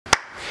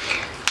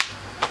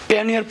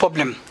Payoneer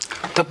problem.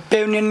 তো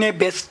Payoneer নিয়ে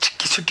best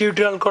কিছু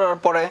টিউটোরিয়াল করার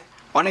পরে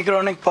অনেকের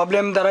অনেক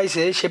প্রবলেম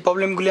দাঁড়াইছে। সেই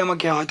প্রবলেমগুলি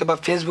আমাকে হয়তো বা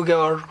ফেসবুকে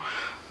আর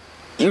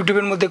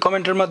ইউটিউবের মধ্যে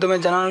কমেন্টের মাধ্যমে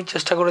জানানোর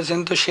চেষ্টা করেছেন।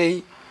 তো সেই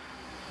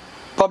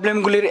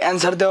প্রবলেমগুলির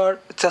অ্যান্সার দেওয়ার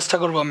চেষ্টা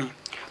করব আমি।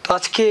 তো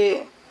আজকে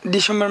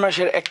ডিসেম্বর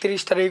মাসের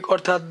 31 তারিখ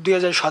অর্থাৎ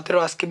 2017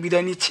 আজকে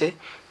বিদায় নিচ্ছে,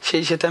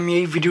 সেই সাথে আমি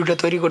এই ভিডিওটা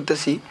তৈরি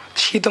করতেছি।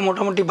 শীতও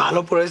মোটামুটি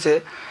ভালো পড়েছে,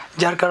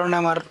 যার কারণে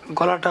আমার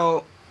গলাটাও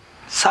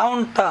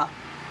সাউন্ডটা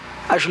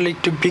আসলে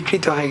একটু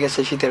বিকৃত হয়ে গেছে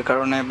শীতের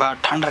কারণে বা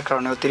ঠান্ডার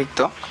কারণে অতিরিক্ত।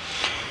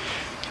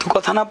 তো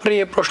কথা না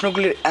পারিয়ে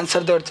প্রশ্নগুলির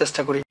অ্যান্সার দেওয়ার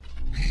চেষ্টা করি।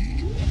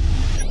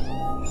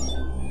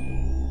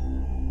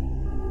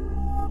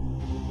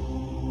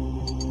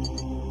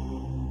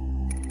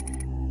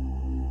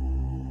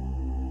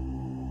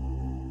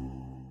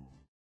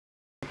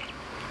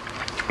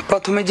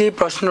 প্রথমে যে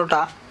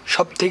প্রশ্নটা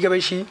সব থেকে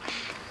বেশি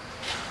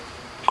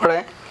করে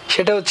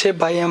সেটা হচ্ছে,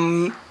 ভাই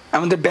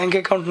আমাদের ব্যাংক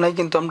অ্যাকাউন্ট নাই,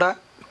 কিন্তু আমরা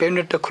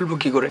পেওনিয়ারটা খুলবো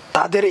কী করে?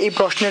 তাদের এই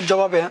প্রশ্নের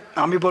জবাবে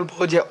আমি বলবো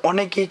যে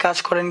অনেকেই কাজ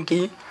করেন কি,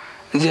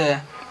 যে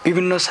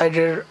বিভিন্ন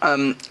সাইটের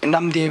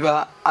নাম দিয়ে বা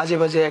আজে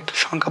বাজে একটা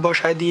সংখ্যা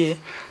বসায় দিয়ে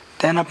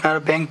দেন আপনার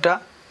ব্যাংকটা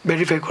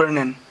ভেরিফাই করে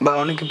নেন, বা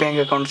অনেকে ব্যাংক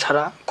অ্যাকাউন্ট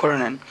ছাড়া করে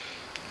নেন,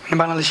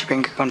 বাংলাদেশি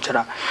ব্যাংক অ্যাকাউন্ট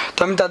ছাড়া। তো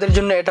আমি তাদের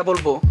জন্য এটা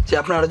বলবো যে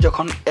আপনারা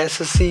যখন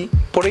এসএসসি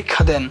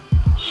পরীক্ষা দেন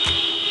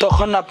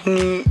তখন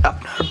আপনি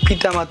আপনার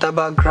পিতামাতা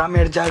বা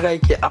গ্রামের জায়গায়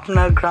কি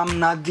আপনার গ্রাম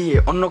না দিয়ে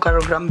অন্য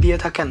কারো গ্রাম দিয়ে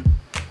থাকেন?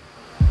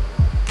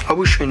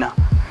 অবশ্যই না।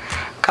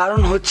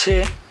 কারণ হচ্ছে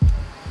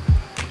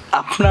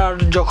আপনার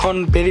যখন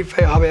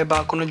ভেরিফাই হবে বা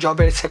কোনো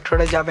জবের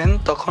সেক্টরে যাবেন,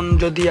 তখন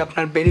যদি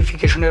আপনার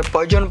ভেরিফিকেশনের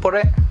প্রয়োজন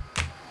পড়ে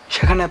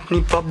সেখানে আপনি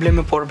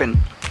প্রবলেমে পড়বেন।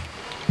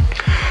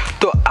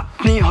 তো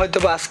আপনি হয়তো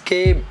বা আজকে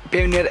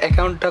পেওনিয়ার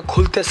অ্যাকাউন্টটা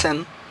খুলতেছেন,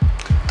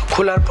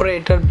 খোলার পরে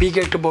এটার বিগ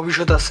একটা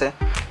ভবিষ্যৎ আছে।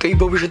 তো এই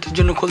ভবিষ্যতের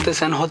জন্য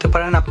খুলতেছেন, হতে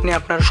পারেন আপনি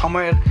আপনার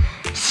সময়ের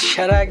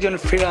সেরা একজন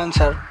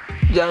ফ্রিল্যান্সার,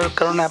 যার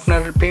কারণে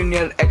আপনার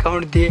পেওনিয়ার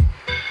অ্যাকাউন্ট দিয়ে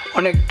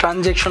অনেক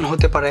ট্রানজ্যাকশন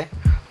হতে পারে।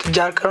 তো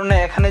যার কারণে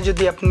এখানে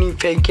যদি আপনি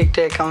ফেক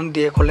একটা অ্যাকাউন্ট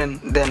দিয়ে খোলেন,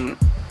 দেন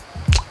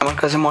আমার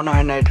কাছে মনে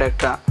হয় না এটা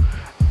একটা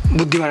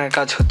বুদ্ধিমানের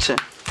কাজ হচ্ছে।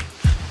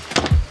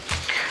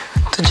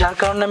 তো যার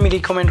কারণে আমি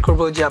রিকমেন্ড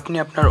করবো যে আপনি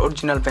আপনার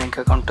অরিজিনাল ব্যাংক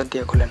অ্যাকাউন্টটা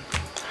দিয়ে খোলেন।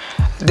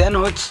 দেন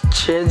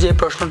হচ্ছে যে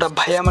প্রশ্নটা,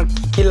 ভাই আমার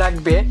কী কী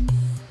লাগবে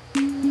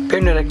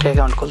পেওনিয়ার একটা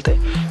অ্যাকাউন্ট খুলতে?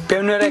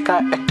 পেওনিয়ার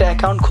একটা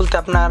অ্যাকাউন্ট খুলতে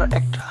আপনার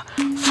একটা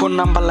ফোন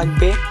নাম্বার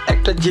লাগবে,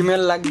 একটা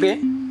জিমেল লাগবে,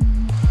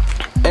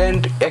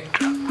 অ্যান্ড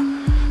একটা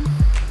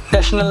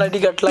ন্যাশনাল আইডি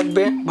কার্ড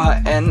লাগবে বা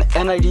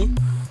এনআইডি।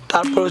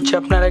 তারপর হচ্ছে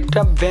আপনার একটা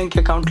ব্যাংক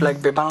অ্যাকাউন্ট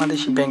লাগবে,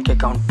 বাংলাদেশি ব্যাংক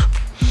অ্যাকাউন্ট।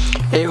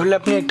 এই হলে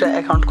আপনি একটা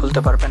অ্যাকাউন্ট খুলতে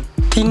পারবেন।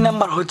 3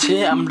 নাম্বার হচ্ছে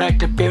আমরা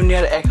একটা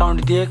পেওনিয়ার অ্যাকাউন্ট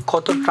দিয়ে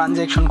কত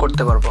ট্রানজ্যাকশন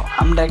করতে পারবো?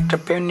 আমরা একটা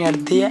পেওনিয়ার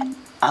দিয়ে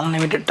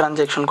আনলিমিটেড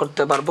ট্রানজ্যাকশন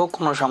করতে পারবো,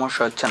 কোনো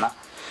সমস্যা হচ্ছে না।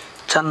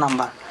 4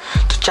 নাম্বার।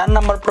 তো 4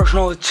 নাম্বার প্রশ্ন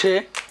হচ্ছে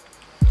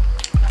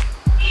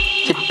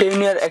যে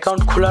পেওনিয়ার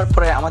অ্যাকাউন্ট খোলার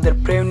পরে আমাদের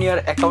পেওনিয়ার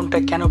অ্যাকাউন্টটা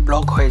কেন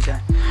ব্লক হয়ে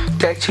যায়?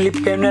 তো অ্যাকচুয়ালি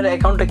পেওনিয়ার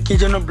অ্যাকাউন্টটা কী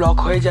জন্য ব্লক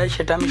হয়ে যায়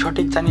সেটা আমি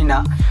সঠিক জানি না।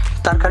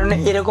 তার কারণে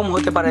এরকম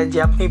হতে পারে যে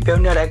আপনি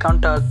পেওনিয়ার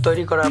অ্যাকাউন্টটা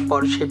তৈরি করার পর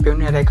সেই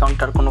পেওনিয়ার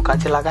অ্যাকাউন্টটার কোনো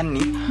কাজে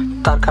লাগাননি,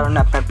 তার কারণে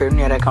আপনার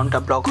পেওনিয়ার অ্যাকাউন্টটা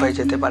ব্লক হয়ে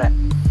যেতে পারে।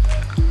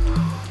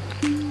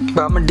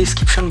 বা আমার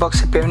ডিসক্রিপশন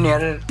বক্সে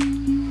পেওনিয়ারের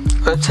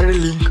ওয়েবসাইটের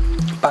লিঙ্ক।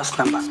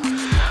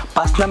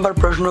 5 নাম্বার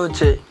প্রশ্ন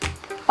হচ্ছে,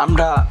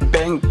 আমরা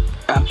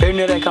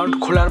পেওনিয়ার অ্যাকাউন্ট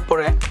খোলার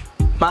পরে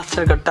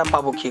মাস্টার কার্ডটা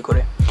পাবো কী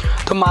করে?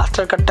 তো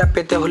মাস্টার কার্ডটা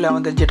পেতে হলে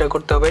আমাদের যেটা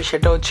করতে হবে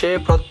সেটা হচ্ছে,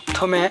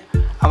 প্রথমে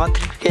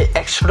আমাদেরকে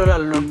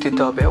 $100 লোড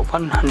দিতে হবে,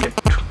 100।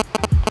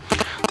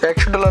 তো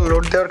 $100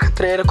 লোড দেওয়ার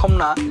ক্ষেত্রে এরকম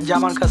না যে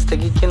আমার কাছ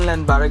থেকে কিনলেন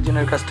বা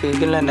আরেকজনের কাছ থেকে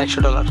কিনলেন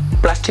 $100।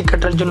 প্লাস্টিক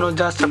কাটার জন্য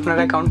জাস্ট আপনার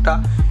অ্যাকাউন্টটা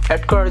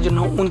অ্যাড করার জন্য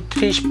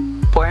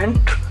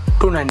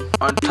 29.29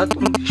 অর্থাৎ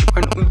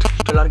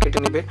 $29.29 কেটে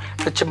নেবে।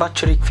 এটা হচ্ছে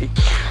বাৎসরিক ফি।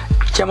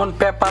 যেমন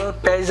পেপ্যাল,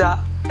 পেজা,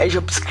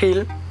 এইসব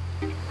স্ক্রিল,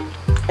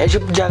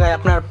 এইসব জায়গায়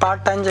আপনার পার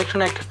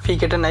ট্রানজ্যাকশনে একটা ফি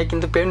কেটে নেয়,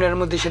 কিন্তু পেওনিয়ারের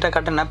মধ্যে সেটা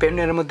কাটে না।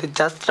 পেওনিয়ারের মধ্যে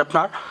জাস্ট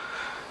আপনার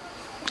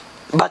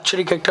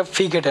বাৎসরিক একটা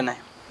ফি কেটে নেয়।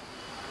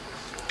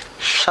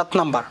 7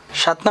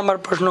 নাম্বার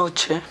প্রশ্ন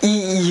হচ্ছে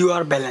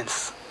ইউআর ব্যালেন্স।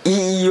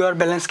 ইউআর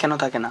ব্যালেন্স কেন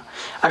থাকে না?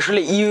 আসলে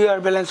ইউআর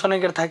ব্যালেন্স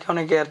অনেকের থাকে,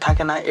 অনেকের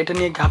থাকে না। এটা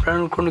নিয়ে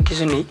ঘাবড়ানোর কোনো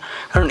কিছু নেই,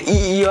 কারণ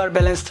ইউআর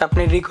ব্যালেন্সটা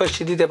আপনি রিকোয়েস্ট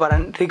দিতে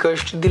পারেন।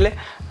 রিকোয়েস্ট দিলে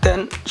দেন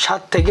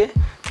 7 থেকে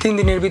 3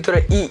 দিনের ভিতরে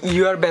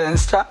ইউআর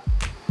ব্যালেন্সটা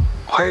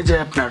হয়ে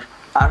যায় আপনার,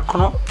 আর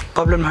কোনো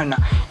প্রবলেম হয় না।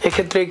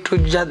 এক্ষেত্রে একটু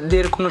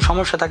যাদের কোনো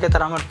সমস্যা থাকে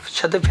তারা আমার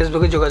সাথে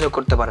ফেসবুকে যোগাযোগ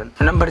করতে পারেন।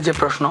 নাম্বার যে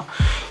প্রশ্ন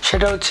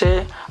সেটা হচ্ছে,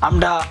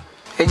 আমরা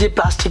এই যে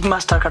প্লাস্টিক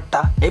মাস্টার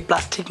কার্ডটা, এই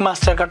প্লাস্টিক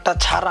মাস্টার কার্ডটা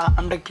ছাড়া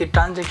আমরা কি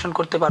ট্রানজ্যাকশন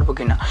করতে পারবো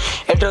কিনা?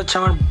 এটা হচ্ছে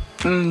আমার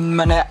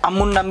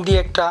আম্মুর নাম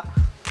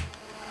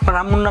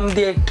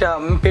দিয়ে একটা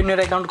পেওনিয়ার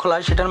অ্যাকাউন্ট খোলা,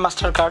 সেটার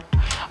মাস্টার কার্ড।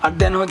 আর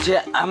দেন হচ্ছে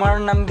আমার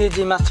নাম দিয়ে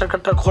যে মাস্টার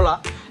কার্ডটা খোলা,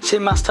 সেই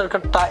মাস্টার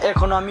কার্ডটা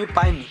এখনও আমি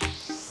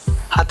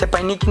হাতে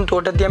পাইনি, কিন্তু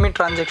ওটা দিয়ে আমি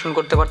ট্রানজ্যাকশন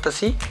করতে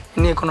পারতেছি,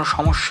 নিয়ে কোনো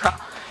সমস্যা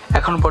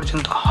এখন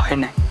পর্যন্ত হয়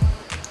না।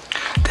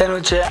 দেন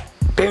হচ্ছে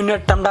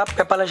পেওনিয়ারটা আমরা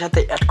পেপ্যালের সাথে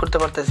অ্যাড করতে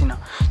পারতেছি না।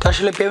 তো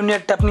আসলে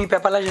পেওনিয়ারটা আপনি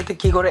পেপ্যালের সাথে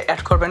কী করে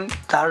অ্যাড করবেন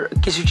তার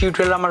কিছু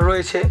টিউটোরিয়াল আমার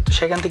রয়েছে, তো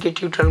সেখান থেকে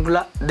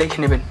টিউটোরিয়ালগুলো দেখে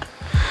নেবেন।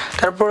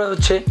 তারপরে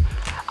হচ্ছে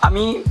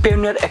আমি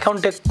পেওনিয়ার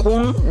অ্যাকাউন্টে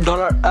কোন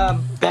ডলার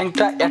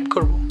ব্যাংকটা অ্যাড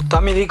করব। তো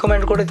আমি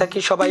রিকমেন্ড করে থাকি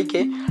সবাইকে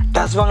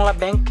ডাচ বাংলা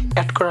ব্যাংক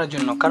অ্যাড করার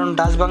জন্য, কারণ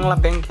ডাচ বাংলা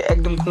ব্যাংক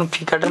একদম কোনো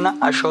ফি কাটে না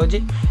আর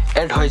সহজেই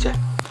অ্যাড হয়ে যায়।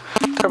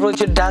 তারপর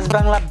হচ্ছে ডাচ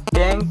বাংলা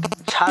ব্যাংক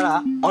ছাড়া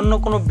অন্য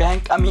কোনো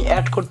ব্যাংক আমি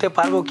অ্যাড করতে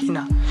পারবো কি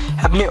না।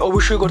 আপনি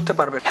অবশ্যই করতে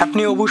পারবেন,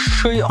 আপনি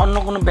অবশ্যই অন্য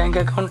কোনো ব্যাংক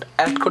অ্যাকাউন্ট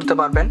অ্যাড করতে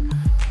পারবেন।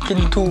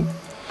 কিন্তু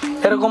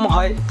এরকম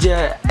হয় যে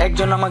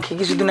একজন আমাকে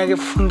কিছুদিন আগে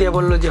ফোন দিয়ে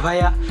বললো যে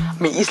ভাইয়া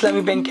আমি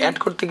ইসলামী ব্যাংক অ্যাড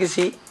করতে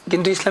গেছি,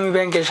 কিন্তু ইসলামী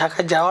ব্যাংকের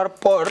শাখায় যাওয়ার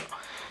পর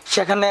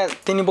সেখানে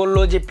তিনি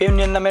বললো যে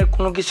পেওনিয়ার নামের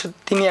কোনো কিছু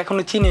তিনি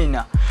এখনও চিনেই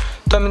না।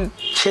 তো আমি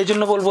সেই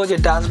জন্য বলবো যে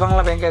ডাচ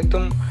বাংলা ব্যাংক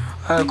একদম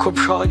খুব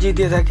সহজেই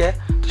দিয়ে থাকে।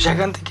 তো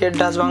সেখান থেকে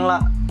ডাচ বাংলা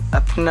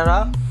আপনারা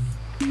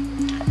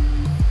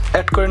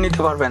অ্যাড করে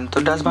নিতে পারবেন। তো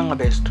ডাচ বাংলা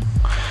বেস্ট।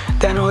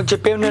 দেন হচ্ছে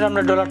পেওনিয়ার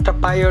আমরা ডলারটা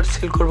বাই অর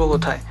সেল করবো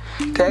কোথায়।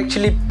 তো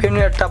অ্যাকচুয়ালি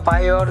পেওনিয়ারটা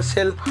বাই অর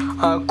সেল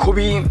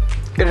খুবই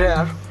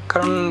রেয়ার,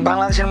 কারণ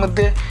বাংলাদেশের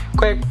মধ্যে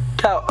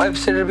কয়েকটা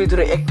ওয়েবসাইটের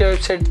ভিতরে একটা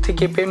ওয়েবসাইট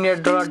থেকে পেওনিয়ার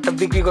ডলারটা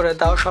বিক্রি করে,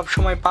 তাও সব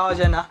সময় পাওয়া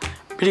যায় না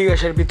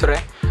বিকাশের ভিতরে।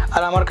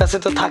 আর আমার কাছে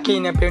তো থাকেই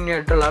না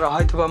পেওনিয়ার ডলার,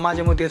 হয়তো বা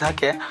মাঝে মধ্যে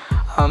থাকে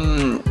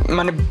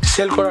মানে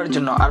সেল করার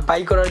জন্য। আর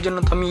বাই করার জন্য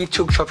তো আমি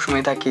ইচ্ছুক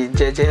সবসময় থাকি,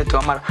 যেহেতু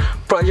আমার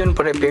প্রয়োজন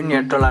পড়ে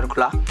পেওনিয়ার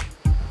ডলারগুলা।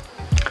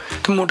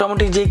 তো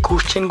মোটামুটি যে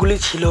কোশ্চেনগুলি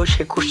ছিল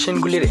সেই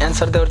কোশ্চেনগুলির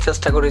অ্যান্সার দেওয়ার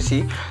চেষ্টা করেছি।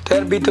 তো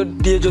এর ভিতর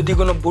দিয়ে যদি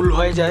কোনো ভুল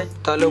হয়ে যায়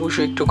তাহলে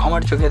অবশ্যই একটু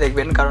ক্ষমার চোখে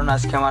দেখবেন, কারণ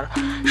আজকে আমার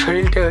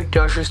শরীরটাও একটু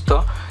অসুস্থ,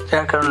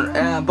 যার কারণ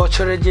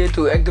বছরের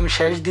যেহেতু একদম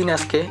শেষ দিন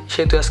আজকে,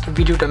 সেহেতু আজকে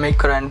ভিডিওটা মেক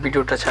করা অ্যান্ড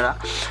ভিডিওটা ছাড়া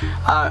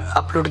আর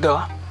আপলোড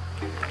দেওয়া।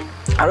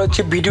 আর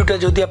হচ্ছে ভিডিওটা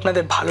যদি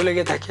আপনাদের ভালো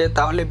লেগে থাকে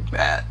তাহলে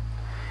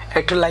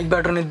একটা লাইক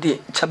বাটনের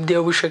চাপ দিয়ে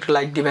অবশ্যই একটা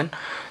লাইক দিবেন।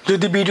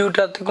 যদি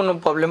ভিডিওটাতে কোনো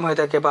প্রবলেম হয়ে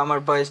থাকে বা আমার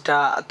ভয়েসটা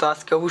তো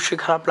আজকে অবশ্যই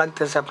খারাপ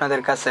লাগতেছে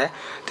আপনাদের কাছে,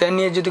 তো এ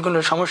নিয়ে যদি কোনো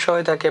সমস্যা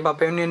হয়ে থাকে বা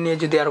পেওনিয়ার নিয়ে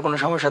যদি আরও কোনো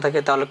সমস্যা থাকে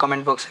তাহলে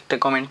কমেন্ট বক্সে একটা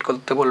কমেন্ট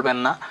করতে বলবেন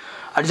না।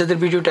 আর যাদের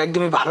ভিডিওটা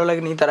একদমই ভালো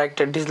লাগেনি তারা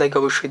একটা ডিসলাইক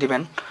অবশ্যই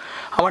দিবেন।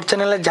 আমার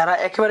চ্যানেলে যারা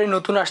একেবারে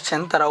নতুন আসছেন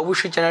তারা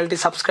অবশ্যই চ্যানেলটি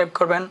সাবস্ক্রাইব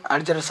করবেন, আর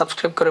যারা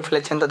সাবস্ক্রাইব করে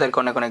ফেলেছেন তাদেরকে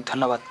অনেক অনেক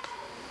ধন্যবাদ।